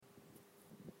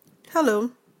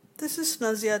Hello, this is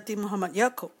Naziati Muhammad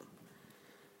Yaqub.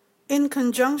 In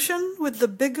conjunction with the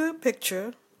bigger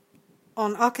picture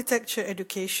on architecture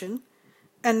education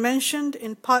and mentioned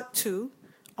in part 2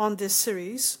 on this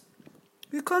series,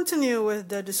 we continue with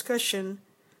the discussion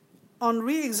on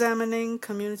re-examining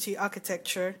community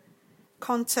architecture,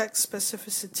 context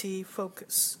specificity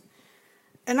focus.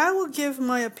 And I will give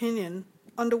my opinion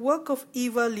on the work of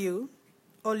Eva Liu,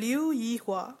 or Liu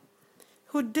Yihua,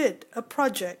 who did a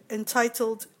project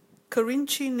entitled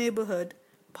Kerinci Neighborhood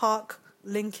Park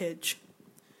Linkage.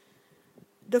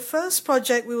 The first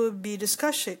project we will be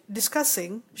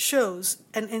discussing shows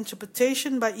an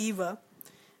interpretation by Eva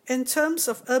in terms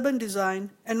of urban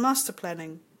design and master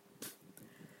planning.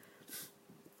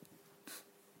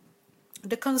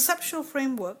 The conceptual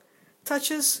framework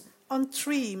touches on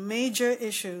 3 major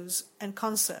issues and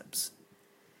concepts.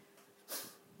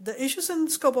 The issues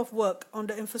and scope of work on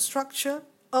the infrastructure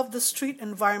of the street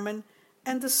environment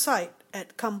and the site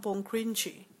at Kampung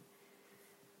Kerinci.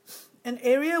 An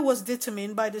area was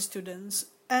determined by the students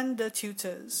and the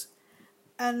tutors,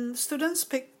 and students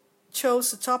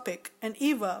chose a topic, and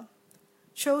Eva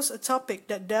chose a topic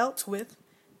that dealt with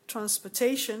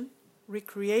transportation,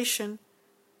 recreation,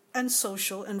 and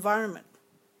social environment.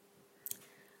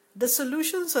 The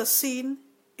solutions are seen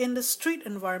in the street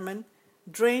environment,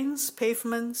 drains,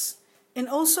 pavements, and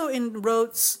also in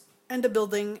roads and the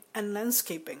building and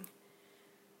landscaping.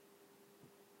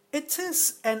 It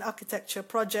is an architecture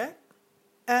project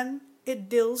and it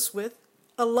deals with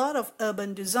a lot of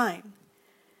urban design.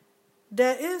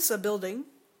 There is a building,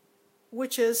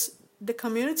 which is the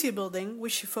community building,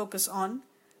 which she focused on,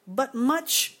 but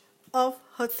much of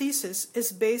her thesis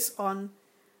is based on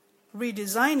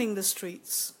redesigning the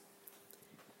streets.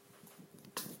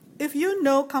 If you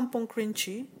know Kampung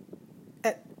Kerinci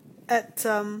at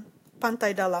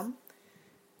Pantai Dalam,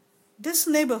 this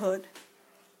neighborhood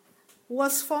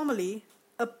was formerly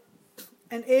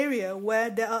an area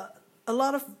where there are a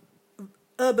lot of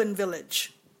urban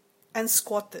village and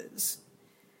squatters.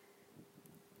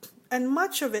 And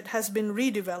much of it has been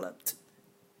redeveloped.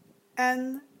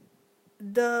 And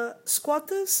the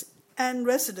squatters and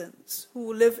residents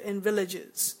who live in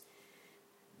villages,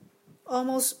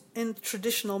 almost in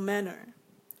traditional manner,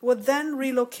 were then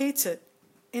relocated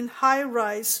in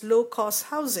high-rise, low-cost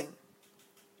housing.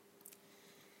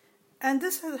 And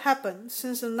this has happened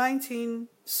since the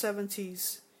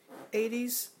 1970s,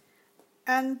 80s,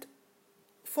 and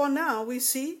for now we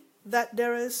see that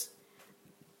there is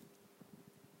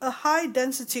a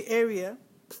high-density area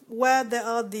where there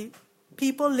are the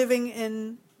people living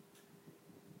in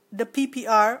the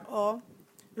PPR or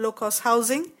low-cost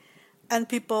housing, and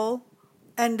people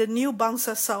and the new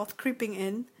Bangsa South creeping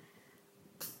in,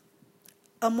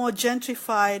 a more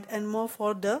gentrified and more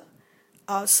for the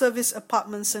service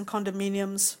apartments and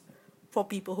condominiums for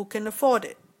people who can afford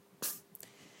it.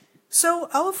 So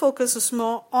our focus is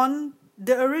more on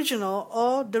the original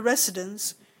or the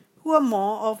residents who are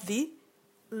more of the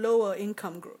lower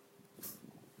income group.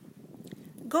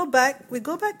 We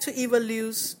go back to Eva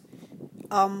Liu's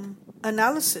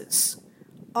analysis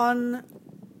on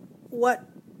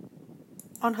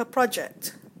her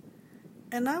project,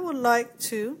 and I would like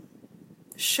to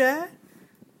share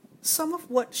some of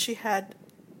what she had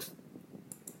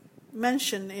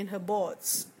mentioned in her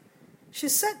boards. She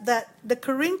said that the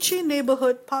Kerinci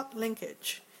Neighborhood Park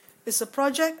Linkage is a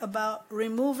project about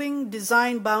removing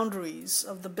design boundaries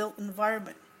of the built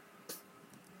environment.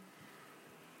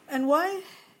 And why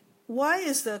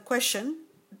is the question,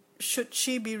 should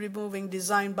she be removing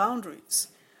design boundaries?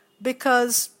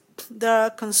 Because there are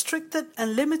constricted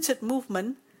and limited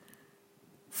movement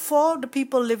for the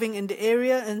people living in the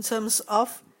area in terms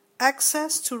of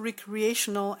access to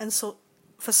recreational and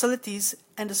facilities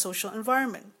and the social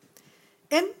environment.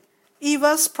 In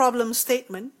Eva's problem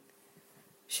statement,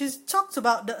 she talked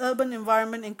about the urban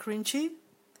environment in Kerinci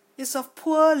is of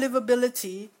poor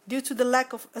livability due to the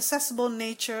lack of accessible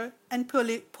nature and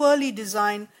poorly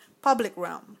designed public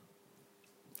realm.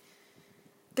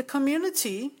 The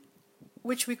community,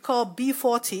 which we call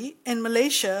B40, in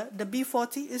Malaysia, the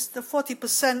B40 is the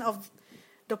 40% of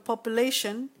the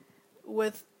population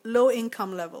with low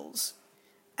income levels.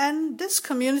 And this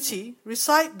community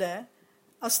reside there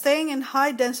are staying in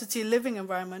high density living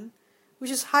environment, which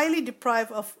is highly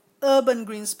deprived of urban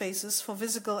green spaces for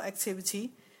physical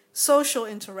activity, social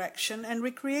interaction, and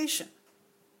recreation.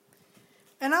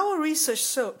 And our research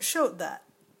showed that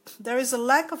there is a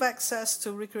lack of access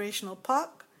to recreational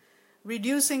park,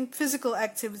 reducing physical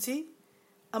activity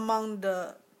among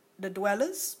the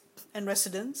dwellers and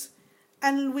residents,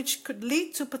 and which could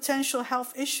lead to potential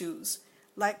health issues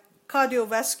like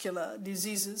cardiovascular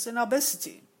diseases and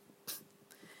obesity.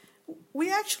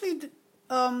 We actually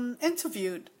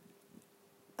interviewed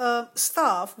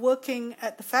staff working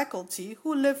at the faculty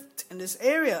who lived in this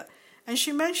area, and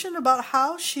she mentioned about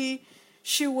how she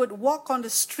would walk on the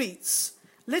streets,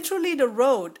 literally the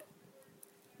road,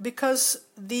 because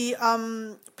the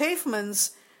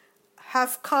pavements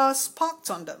have cars parked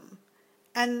on them,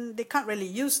 and they can't really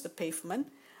use the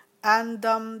pavement, and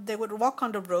they would walk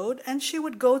on the road, and she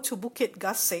would go to Bukit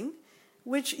Gasing,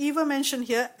 which Eva mentioned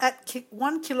here, at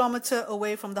 1 kilometer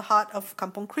away from the heart of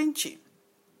Kampung Kerinci.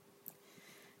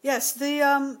 Yes,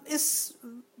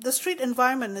 the street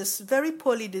environment is very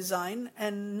poorly designed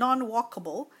and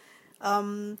non-walkable,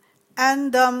 and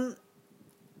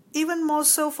even more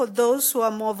so for those who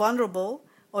are more vulnerable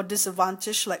or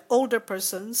disadvantaged, like older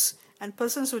persons and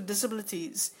persons with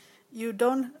disabilities. You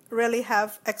don't really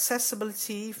have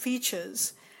accessibility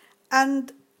features,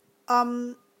 and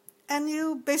you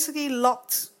basically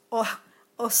locked or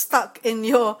stuck in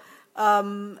your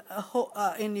home,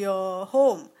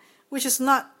 which is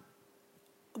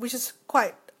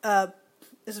quite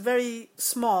is very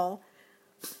small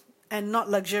and not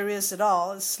luxurious at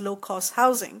all. It's low cost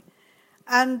housing,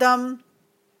 and often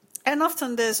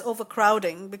there's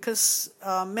overcrowding because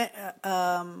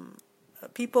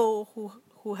people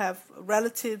who have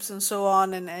relatives and so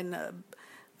on, and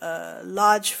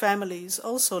large families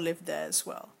also live there as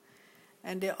well.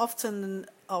 And they're often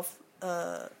of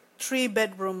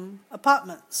 3-bedroom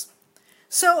apartments.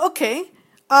 So, okay,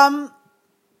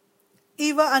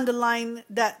 Eva underlined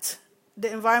that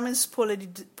the environment is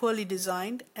poorly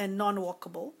designed and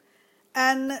non-walkable,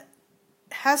 and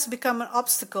has become an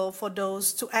obstacle for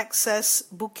those to access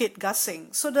Bukit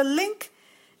Gasing. So the link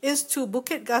is to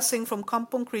Bukit Gasing from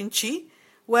Kampung Kerinci,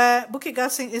 where Bukit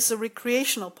Gasing is a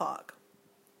recreational park.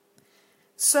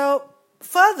 So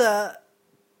Eva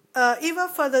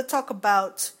further talk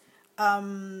about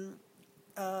the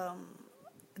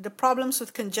problems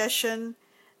with congestion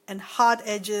and hard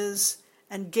edges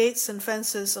and gates and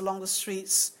fences along the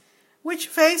streets, which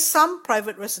face some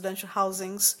private residential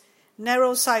housings,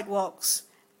 narrow sidewalks,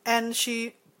 and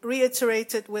she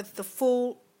reiterated with the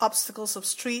full obstacles of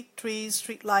street trees,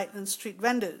 street light, and street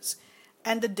vendors,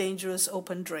 and the dangerous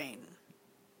open drain.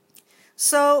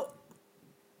 So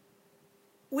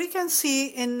we can see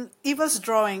in Eva's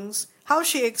drawings how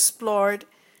she explored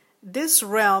this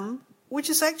realm, which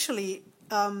is actually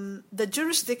the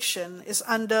jurisdiction is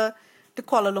under the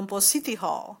Kuala Lumpur City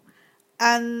Hall,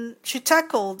 and she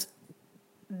tackled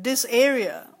this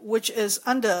area, which is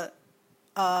under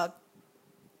Kuala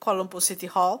Lumpur City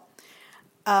Hall,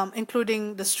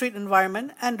 including the street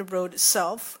environment and the road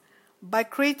itself, by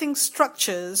creating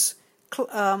structures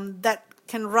that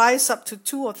can rise up to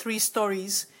 2 or 3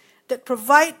 stories that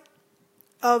provide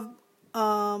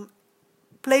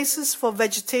places for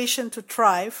vegetation to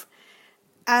thrive,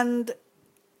 and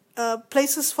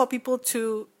places for people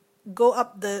to go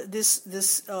up these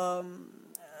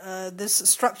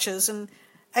structures and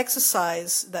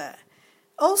exercise there.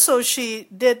 Also, she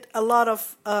did a lot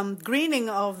of greening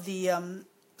of the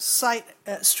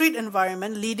street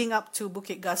environment leading up to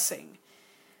Bukit Gasing.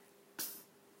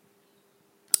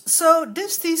 So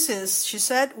this thesis, she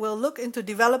said, will look into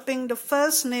developing the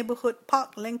first neighborhood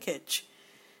park linkage,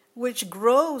 which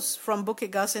grows from Bukit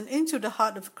Gasing into the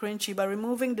heart of Kerinci by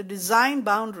removing the design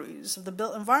boundaries of the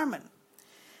built environment.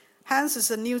 Hence, is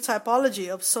a new typology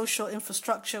of social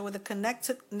infrastructure with a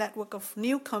connected network of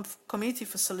new community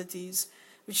facilities,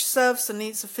 which serves the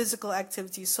needs of physical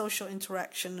activity, social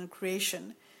interaction, and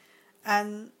creation,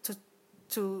 and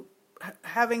to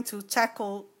having to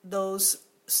tackle those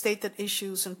stated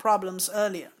issues and problems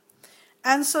earlier.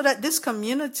 And so that this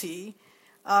community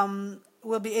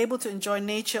will be able to enjoy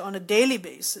nature on a daily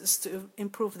basis to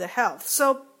improve their health.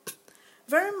 So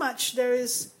very much there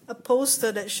is a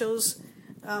poster that shows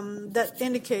that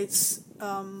indicates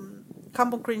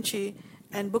Kampung Kerinci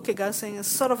and Bukit Gasing as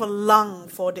sort of a lung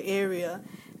for the area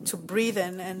to breathe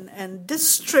in, and this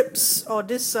strips or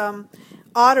this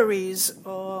arteries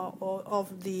or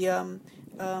of the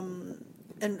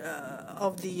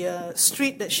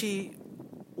street that she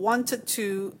wanted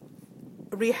to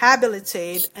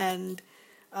rehabilitate and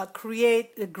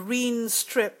create a green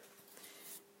strip,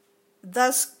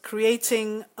 thus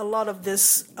creating a lot of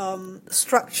these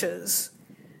structures.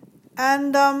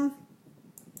 And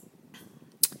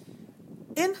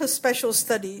in her special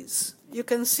studies, you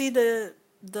can see the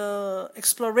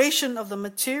exploration of the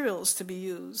materials to be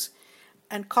used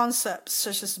and concepts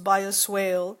such as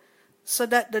bioswale, so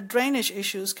that the drainage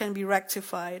issues can be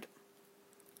rectified.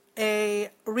 A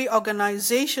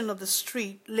reorganization of the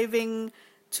street, leaving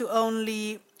to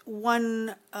only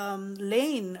one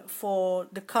lane for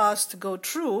the cars to go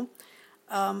through,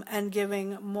 and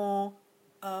giving more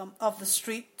of the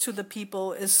street to the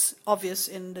people is obvious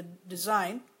in the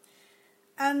design.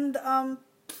 And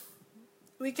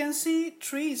we can see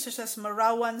trees such as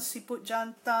Marawan, Siput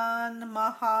Jantan,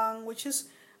 Mahang, which is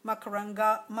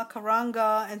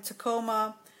Makaranga and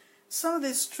Tacoma. Some of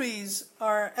these trees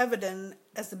are evident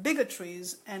as the bigger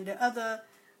trees, and the other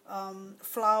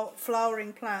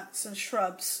flowering plants and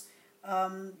shrubs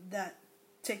that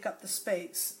take up the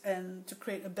space and to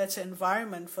create a better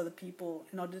environment for the people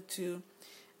in order to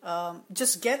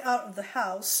just get out of the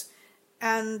house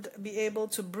and be able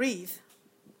to breathe.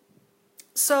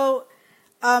 So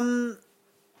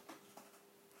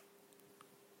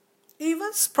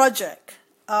Eva's project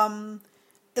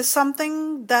is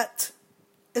something that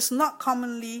is not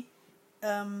commonly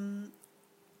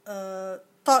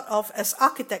thought of as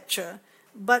architecture,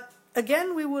 but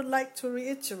again we would like to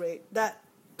reiterate that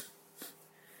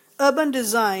urban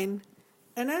design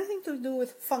and anything to do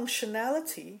with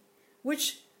functionality,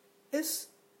 which is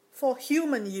for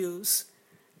human use,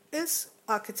 is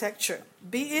architecture,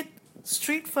 be it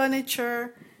street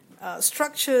furniture,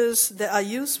 structures that are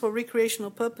used for recreational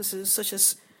purposes, such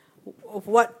as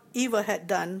what Eva had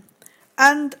done,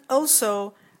 and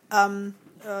also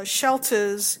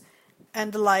shelters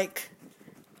and the like.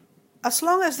 As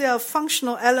long as there are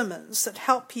functional elements that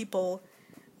help people,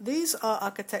 these are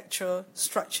architectural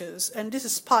structures, and this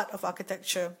is part of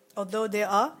architecture, although they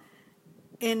are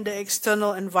in the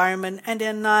external environment and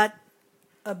they're not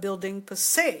a building per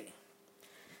se.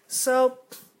 So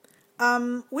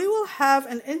we will have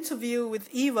an interview with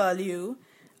Eva Liu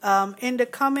in the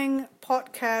coming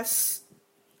podcast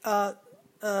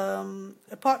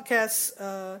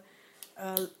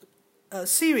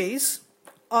series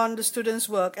on the students'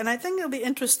 work, and I think it'll be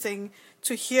interesting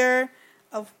to hear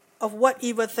of what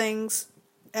Eva thinks,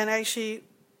 and actually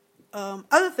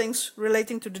other things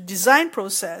relating to the design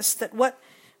process, that what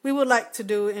we would like to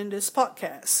do in this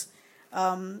podcast,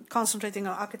 concentrating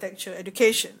on architecture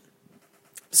education.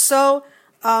 So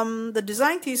the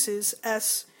design thesis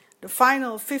as the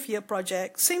final 5th year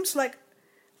project seems like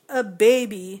a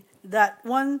baby that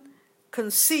one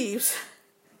conceives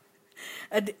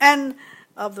at the end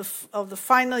of the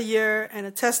final year, and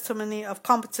a testimony of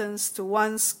competence to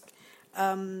one's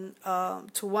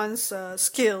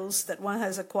skills that one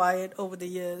has acquired over the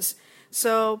years.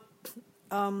 So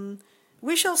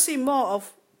we shall see more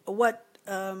of what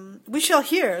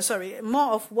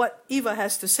more of what Eva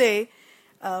has to say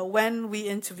when we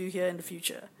interview here in the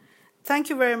future. Thank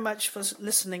you very much for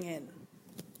listening in.